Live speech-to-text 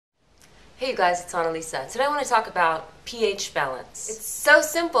Hey you guys, it's Annalisa. Today I want to talk about pH balance. It's so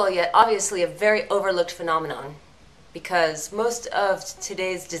simple, yet obviously a very overlooked phenomenon, because most of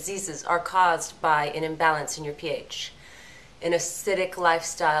today's diseases are caused by an imbalance in your pH. An acidic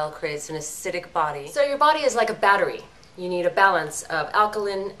lifestyle creates an acidic body. So your body is like a battery. You need a balance of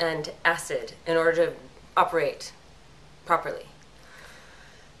alkaline and acid in order to operate properly.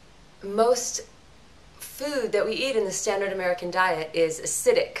 Most food that we eat in the standard American diet is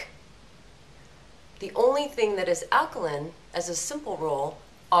acidic. The only thing that is alkaline, as a simple rule,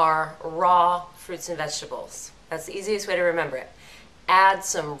 are raw fruits and vegetables. That's the easiest way to remember it. Add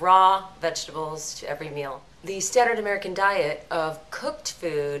some raw vegetables to every meal. The standard American diet of cooked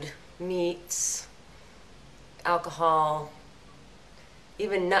food, meats, alcohol,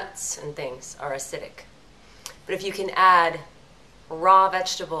 even nuts and things are acidic. But if you can add raw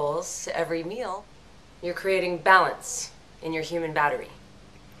vegetables to every meal, you're creating balance in your human battery.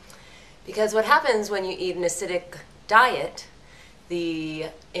 Because what happens when you eat an acidic diet, the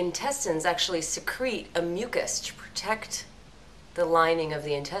intestines actually secrete a mucus to protect the lining of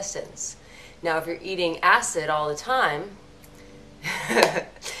the intestines. Now, if you're eating acid all the time,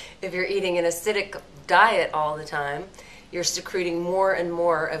 if you're eating an acidic diet all the time, you're secreting more and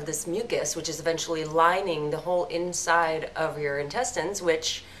more of this mucus, which is eventually lining the whole inside of your intestines,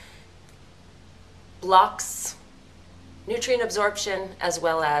 which blocks nutrient absorption as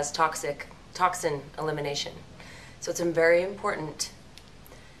well as toxin elimination. So it's very important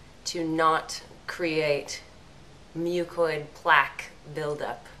to not create mucoid plaque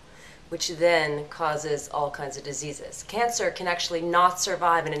buildup, which then causes all kinds of diseases. Cancer can actually not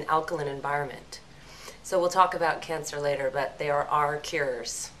survive in an alkaline environment. So we'll talk about cancer later, but there are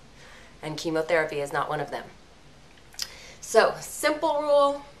cures, and chemotherapy is not one of them. So, simple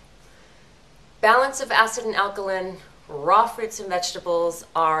rule, balance of acid and alkaline. Raw fruits and vegetables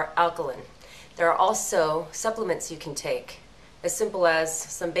are alkaline. There are also supplements you can take, as simple as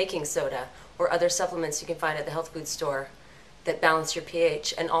some baking soda or other supplements you can find at the health food store that balance your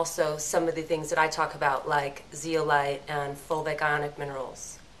pH, and also some of the things that I talk about like zeolite and fulvic ionic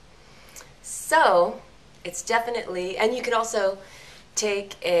minerals. So it's definitely, and you can also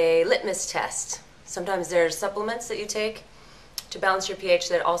take a litmus test. Sometimes there's supplements that you take to balance your pH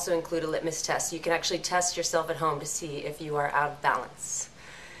that also include a litmus test. You can actually test yourself at home to see if you are out of balance.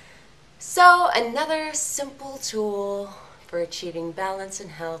 So another simple tool for achieving balance and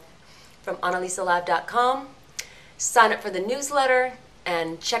health from AnnalisaLive.com. Sign up for the newsletter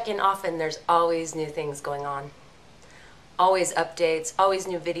and check in often. There's always new things going on. Always updates, always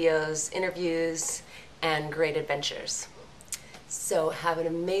new videos, interviews, and great adventures. So have an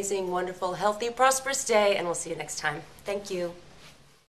amazing, wonderful, healthy, prosperous day, and we'll see you next time. Thank you.